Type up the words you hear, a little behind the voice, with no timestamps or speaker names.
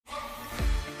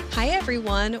Hi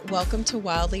everyone, welcome to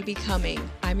Wildly Becoming.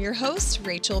 I'm your host,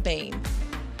 Rachel Bain.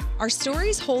 Our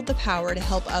stories hold the power to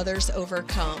help others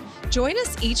overcome. Join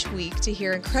us each week to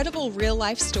hear incredible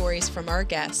real-life stories from our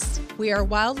guests. We are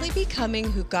wildly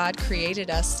becoming who God created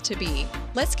us to be.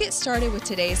 Let's get started with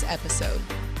today's episode.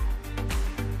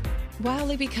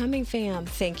 Wildly Becoming fam,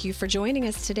 thank you for joining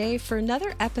us today for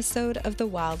another episode of the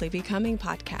Wildly Becoming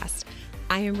podcast.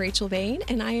 I am Rachel Bain,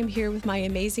 and I am here with my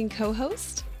amazing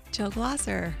co-host, Jill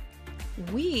Glosser.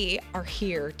 We are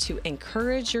here to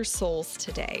encourage your souls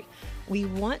today. We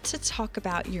want to talk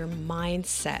about your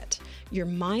mindset. Your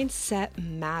mindset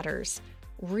matters.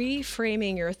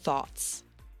 Reframing your thoughts.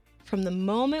 From the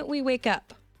moment we wake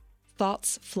up,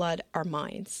 thoughts flood our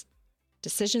minds.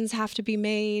 Decisions have to be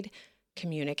made.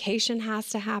 Communication has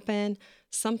to happen.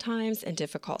 Sometimes in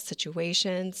difficult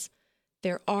situations,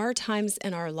 there are times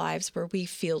in our lives where we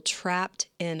feel trapped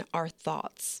in our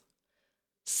thoughts.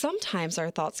 Sometimes our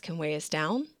thoughts can weigh us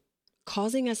down,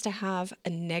 causing us to have a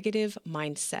negative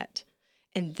mindset,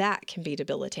 and that can be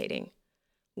debilitating.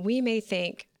 We may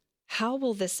think, how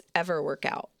will this ever work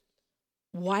out?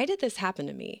 Why did this happen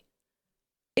to me?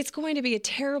 It's going to be a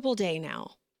terrible day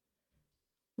now.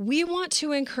 We want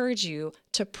to encourage you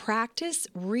to practice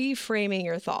reframing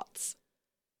your thoughts.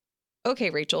 Okay,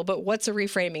 Rachel, but what's a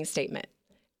reframing statement?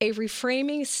 A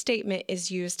reframing statement is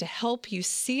used to help you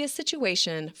see a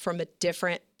situation from a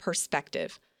different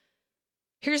perspective.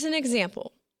 Here's an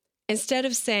example. Instead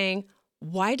of saying,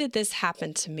 why did this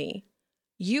happen to me?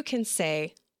 You can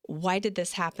say, why did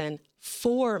this happen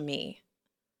for me?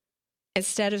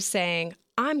 Instead of saying,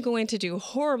 I'm going to do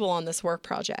horrible on this work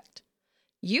project,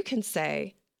 you can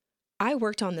say, I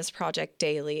worked on this project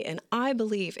daily and I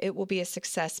believe it will be a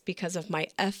success because of my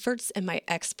efforts and my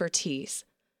expertise.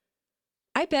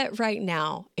 I bet right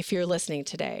now, if you're listening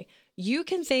today, you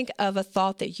can think of a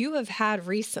thought that you have had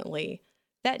recently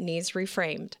that needs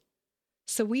reframed.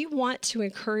 So we want to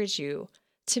encourage you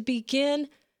to begin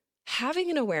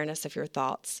having an awareness of your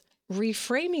thoughts,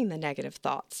 reframing the negative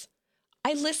thoughts.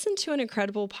 I listened to an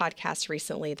incredible podcast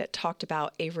recently that talked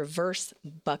about a reverse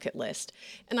bucket list.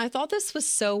 And I thought this was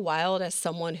so wild as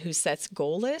someone who sets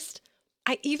goal list.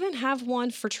 I even have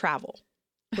one for travel,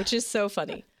 which is so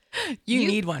funny. You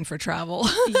need one for travel.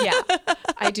 Yeah,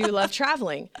 I do love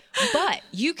traveling. But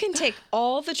you can take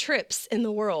all the trips in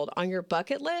the world on your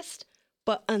bucket list,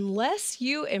 but unless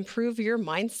you improve your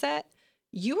mindset,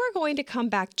 you are going to come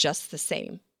back just the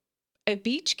same. A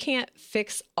beach can't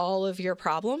fix all of your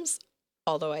problems,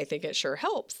 although I think it sure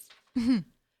helps.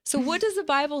 So what does the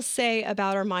Bible say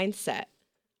about our mindset?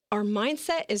 Our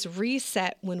mindset is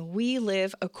reset when we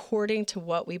live according to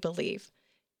what we believe.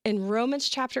 In Romans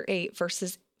chapter 8,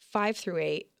 verses 5 through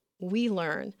 8, we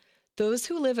learn, those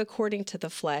who live according to the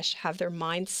flesh have their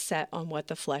minds set on what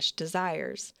the flesh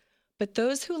desires. But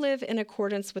those who live in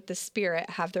accordance with the Spirit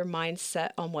have their minds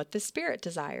set on what the Spirit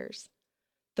desires.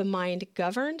 The mind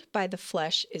governed by the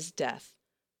flesh is death,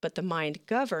 but the mind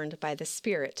governed by the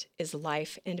Spirit is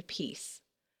life and peace.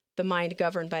 The mind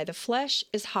governed by the flesh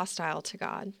is hostile to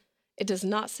God. It does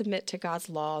not submit to God's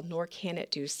law, nor can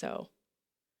it do so.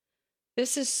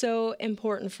 This is so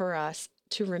important for us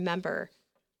to remember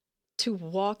to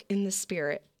walk in the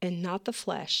Spirit and not the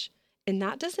flesh. And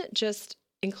that doesn't just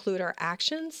include our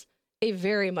actions, it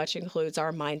very much includes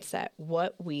our mindset,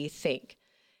 what we think.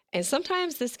 And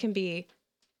sometimes this can be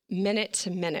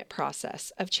minute-to-minute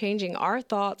process of changing our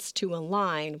thoughts to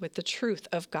align with the truth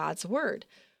of God's word,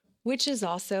 which is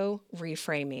also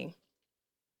reframing.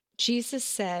 Jesus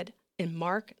said in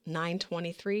Mark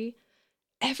 9:23,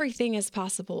 everything is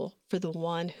possible for the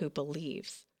one who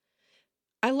believes.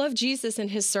 I love Jesus in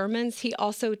his sermons. He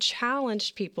also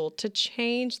challenged people to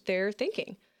change their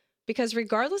thinking because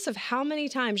regardless of how many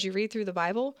times you read through the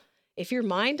Bible, if your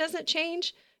mind doesn't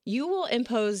change, you will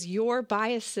impose your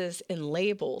biases and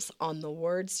labels on the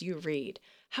words you read.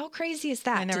 How crazy is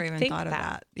that? I never even thought of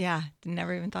that. Yeah,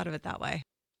 never even thought of it that way.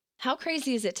 How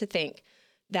crazy is it to think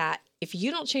that if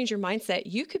you don't change your mindset,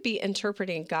 you could be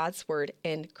interpreting God's word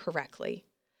incorrectly?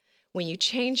 When you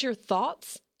change your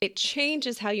thoughts, it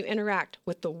changes how you interact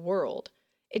with the world.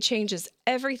 It changes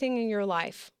everything in your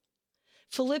life.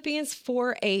 Philippians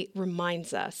 4:8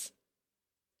 reminds us,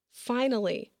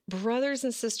 finally, brothers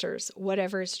and sisters,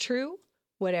 whatever is true,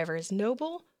 whatever is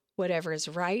noble, whatever is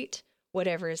right,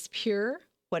 whatever is pure,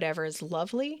 whatever is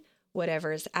lovely,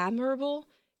 whatever is admirable,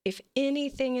 if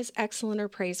anything is excellent or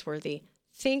praiseworthy,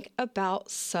 think about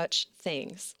such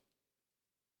things.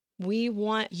 We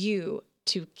want you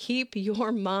to keep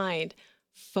your mind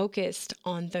focused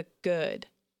on the good.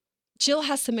 Jill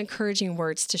has some encouraging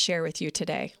words to share with you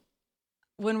today.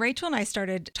 When Rachel and I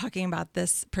started talking about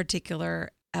this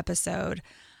particular episode,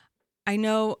 I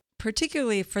know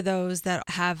particularly for those that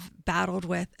have battled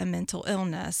with a mental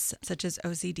illness, such as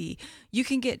OCD, you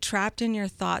can get trapped in your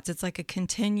thoughts. It's like a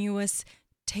continuous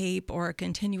tape or a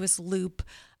continuous loop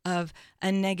of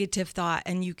a negative thought,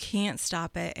 and you can't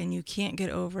stop it, and you can't get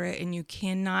over it, and you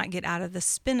cannot get out of the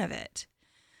spin of it.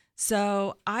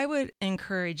 So I would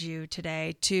encourage you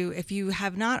today to, if you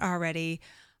have not already,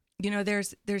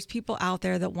 there's people out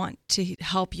there that want to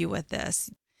help you with this.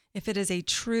 If it is a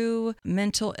true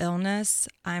mental illness,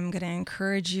 I'm going to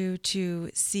encourage you to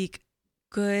seek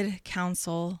good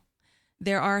counsel.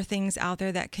 There are things out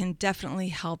there that can definitely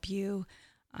help you.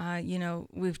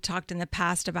 We've talked in the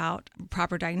past about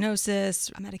proper diagnosis,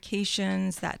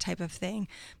 medications, that type of thing.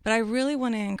 But I really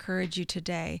want to encourage you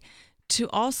today to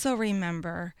also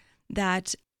remember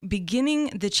that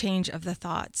beginning the change of the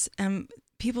thoughts,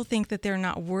 people think that they're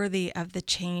not worthy of the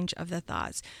change of the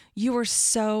thoughts. You are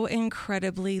so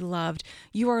incredibly loved.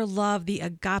 You are loved, the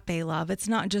agape love. It's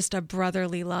not just a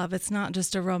brotherly love. It's not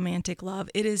just a romantic love.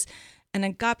 It is an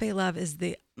agape love is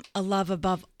a love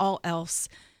above all else.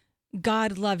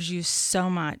 God loves you so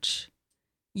much.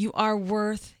 You are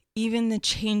worth even the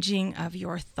changing of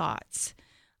your thoughts.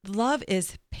 Love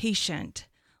is patient.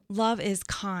 Love is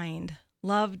kind.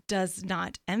 Love does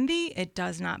not envy. It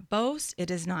does not boast.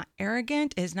 It is not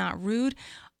arrogant. It is not rude.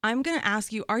 I'm going to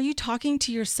ask you, are you talking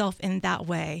to yourself in that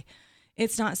way?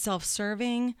 It's not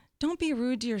self-serving. Don't be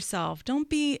rude to yourself. Don't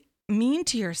be mean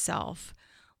to yourself.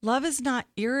 Love is not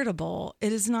irritable.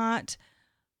 It is not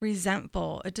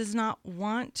resentful. It does not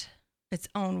want its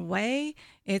own way.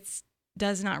 It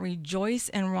does not rejoice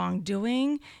in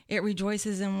wrongdoing. It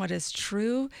rejoices in what is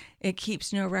true. It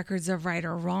keeps no records of right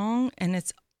or wrong, and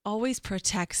it's always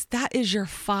protects. That is your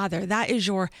Father. That is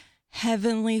your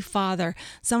Heavenly Father.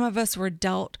 Some of us were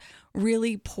dealt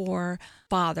really poor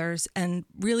fathers and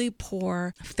really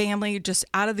poor family. Just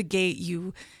out of the gate,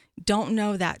 you don't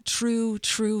know that true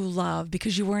love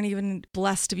because you weren't even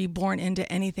blessed to be born into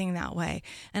anything that way.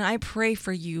 And I pray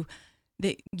for you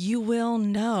that you will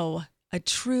know a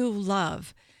true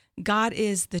love. God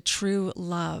is the true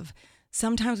love.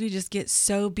 Sometimes we just get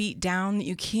so beat down that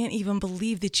you can't even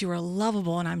believe that you are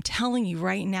lovable. And I'm telling you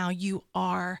right now, you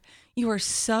are. You are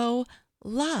so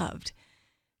loved.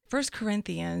 1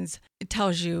 Corinthians, it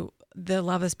tells you the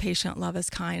love is patient, love is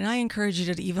kind. And I encourage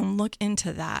you to even look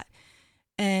into that.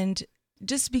 And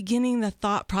just beginning the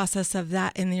thought process of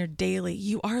that in your daily,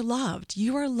 you are loved.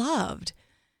 You are loved.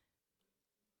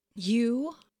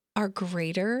 You are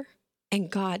greater, and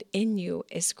God in you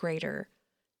is greater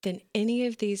than any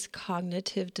of these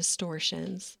cognitive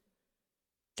distortions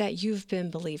that you've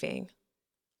been believing.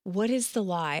 What is the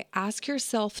lie? Ask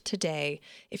yourself today,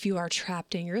 if you are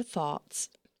trapped in your thoughts,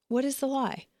 what is the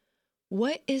lie?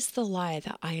 What is the lie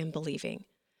that I am believing?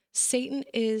 Satan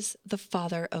is the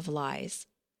father of lies.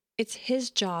 It's his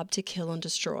job to kill and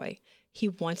destroy. He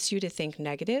wants you to think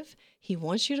negative. He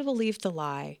wants you to believe the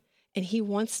lie. And he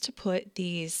wants to put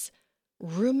these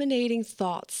ruminating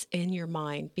thoughts in your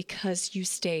mind because you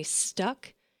stay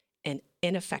stuck and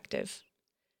ineffective.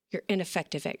 You're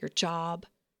ineffective at your job,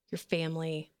 your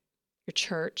family, your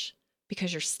church,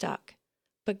 because you're stuck.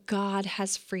 But God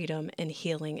has freedom and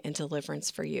healing and deliverance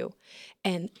for you.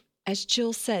 And as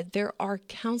Jill said, there are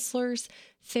counselors,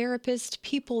 therapists,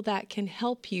 people that can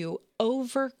help you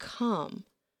overcome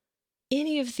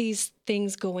any of these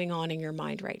things going on in your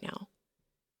mind right now.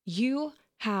 You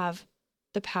have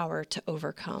the power to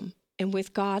overcome. And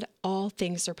with God, all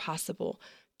things are possible.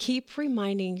 Keep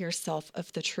reminding yourself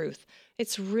of the truth.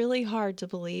 It's really hard to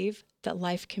believe that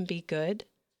life can be good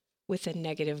with a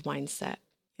negative mindset.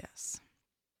 Yes.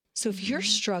 So if you're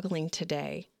struggling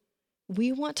today,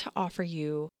 we want to offer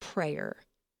you prayer.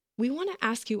 We want to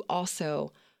ask you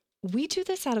also, we do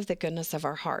this out of the goodness of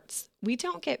our hearts. We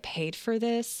don't get paid for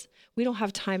this. We don't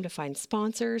have time to find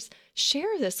sponsors.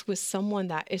 Share this with someone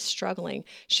that is struggling.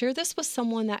 Share this with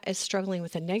someone that is struggling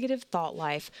with a negative thought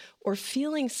life or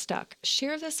feeling stuck.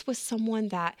 Share this with someone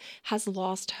that has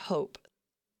lost hope.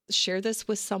 Share this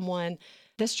with someone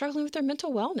that's struggling with their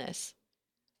mental wellness.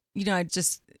 It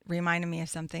just reminded me of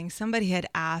something. Somebody had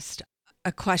asked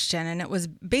a question, and it was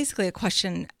basically a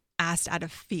question asked out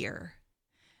of fear.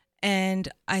 And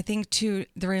I think too,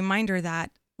 the reminder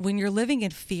that when you're living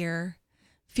in fear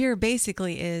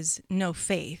basically is no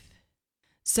faith.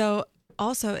 So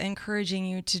also encouraging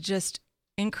you to just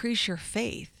increase your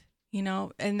faith,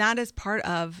 and that is part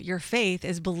of your faith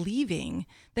is believing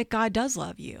that God does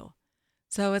love you.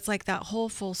 So it's like that whole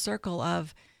full circle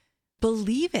of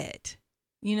believe it,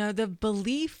 the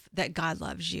belief that God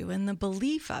loves you and the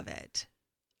belief of it.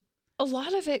 A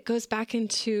lot of it goes back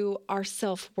into our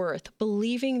self-worth,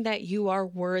 believing that you are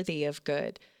worthy of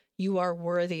good. You are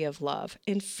worthy of love.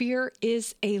 And fear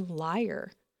is a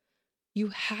liar. You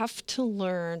have to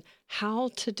learn how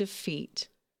to defeat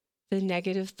the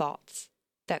negative thoughts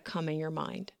that come in your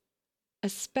mind,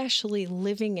 especially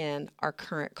living in our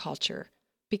current culture,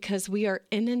 because we are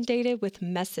inundated with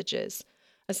messages,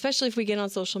 especially if we get on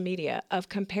social media, of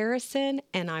comparison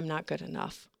and I'm not good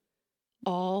enough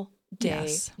all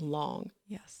day long.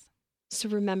 Yes. So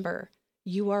remember,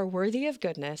 you are worthy of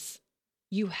goodness.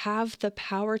 You have the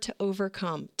power to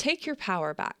overcome. Take your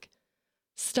power back.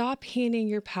 Stop handing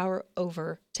your power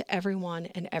over to everyone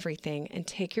and everything and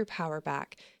take your power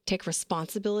back. Take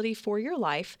responsibility for your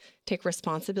life. Take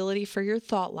responsibility for your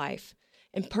thought life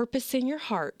and purpose in your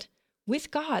heart.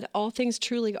 With God, all things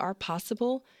truly are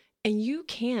possible, and you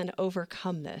can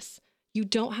overcome this. You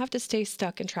don't have to stay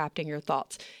stuck and trapped in your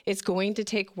thoughts. It's going to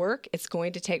take work. It's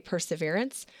going to take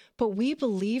perseverance, but we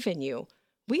believe in you.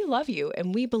 We love you,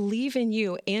 and we believe in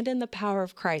you and in the power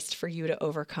of Christ for you to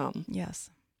overcome. Yes.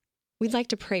 We'd like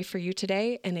to pray for you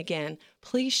today. And again,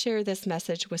 please share this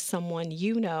message with someone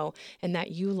you know and that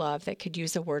you love that could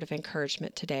use a word of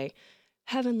encouragement today.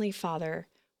 Heavenly Father,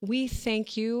 we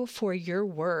thank you for your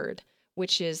word,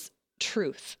 which is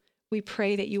truth. We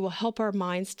pray that you will help our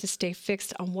minds to stay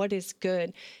fixed on what is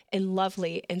good and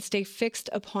lovely and stay fixed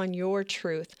upon your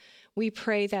truth. We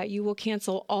pray that you will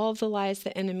cancel all of the lies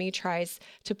the enemy tries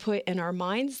to put in our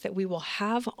minds, that we will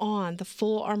have on the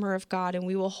full armor of God and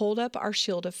we will hold up our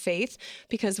shield of faith,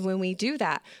 because when we do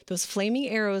that, those flaming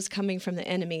arrows coming from the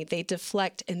enemy, they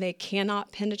deflect and they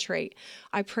cannot penetrate.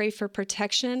 I pray for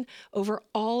protection over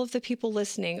all of the people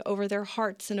listening, over their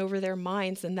hearts and over their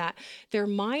minds, and that their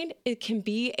mind, it can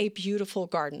be a beautiful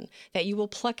garden, that you will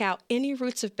pluck out any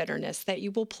roots of bitterness, that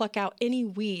you will pluck out any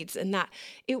weeds, and that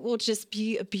it will just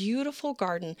be a beautiful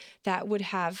garden that would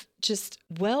have just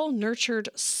well-nurtured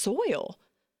soil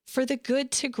for the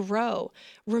good to grow.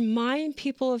 Remind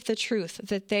people of the truth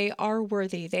that they are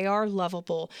worthy, they are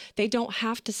lovable, they don't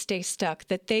have to stay stuck,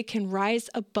 that they can rise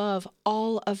above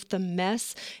all of the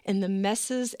mess and the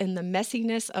messes and the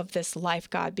messiness of this life,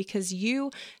 God, because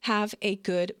you have a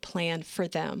good plan for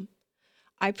them.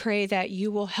 I pray that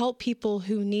you will help people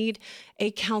who need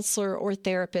a counselor or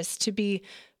therapist to be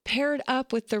paired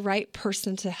up with the right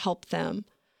person to help them.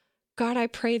 God, I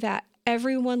pray that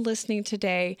everyone listening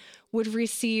today would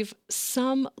receive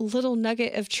some little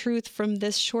nugget of truth from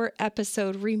this short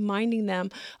episode, reminding them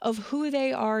of who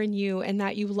they are in you and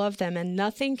that you love them and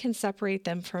nothing can separate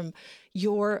them from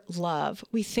your love.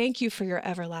 We thank you for your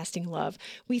everlasting love.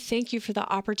 We thank you for the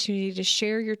opportunity to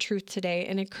share your truth today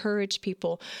and encourage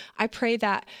people. I pray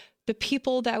that the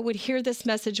people that would hear this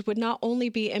message would not only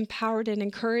be empowered and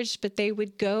encouraged, but they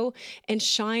would go and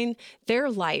shine their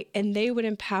light and they would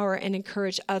empower and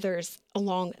encourage others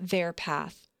along their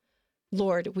path.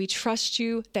 Lord, we trust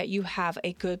you that you have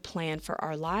a good plan for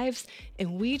our lives,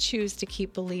 and we choose to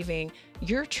keep believing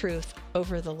your truth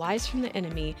over the lies from the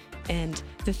enemy and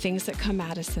the things that come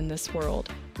at us in this world.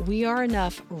 We are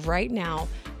enough right now,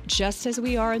 just as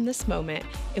we are in this moment,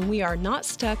 and we are not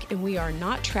stuck and we are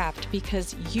not trapped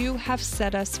because you have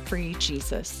set us free,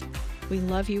 Jesus. We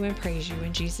love you and praise you.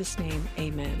 In Jesus' name,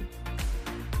 amen.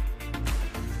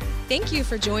 Thank you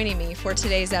for joining me for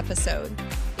today's episode.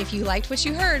 If you liked what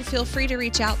you heard, feel free to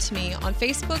reach out to me on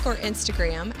Facebook or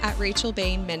Instagram at Rachel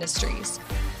Bain Ministries.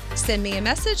 Send me a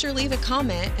message or leave a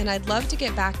comment, and I'd love to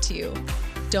get back to you.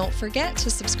 Don't forget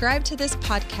to subscribe to this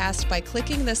podcast by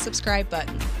clicking the subscribe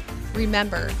button.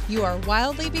 Remember, you are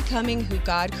wildly becoming who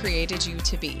God created you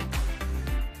to be.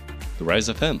 The Rise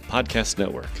FM Podcast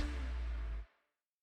Network.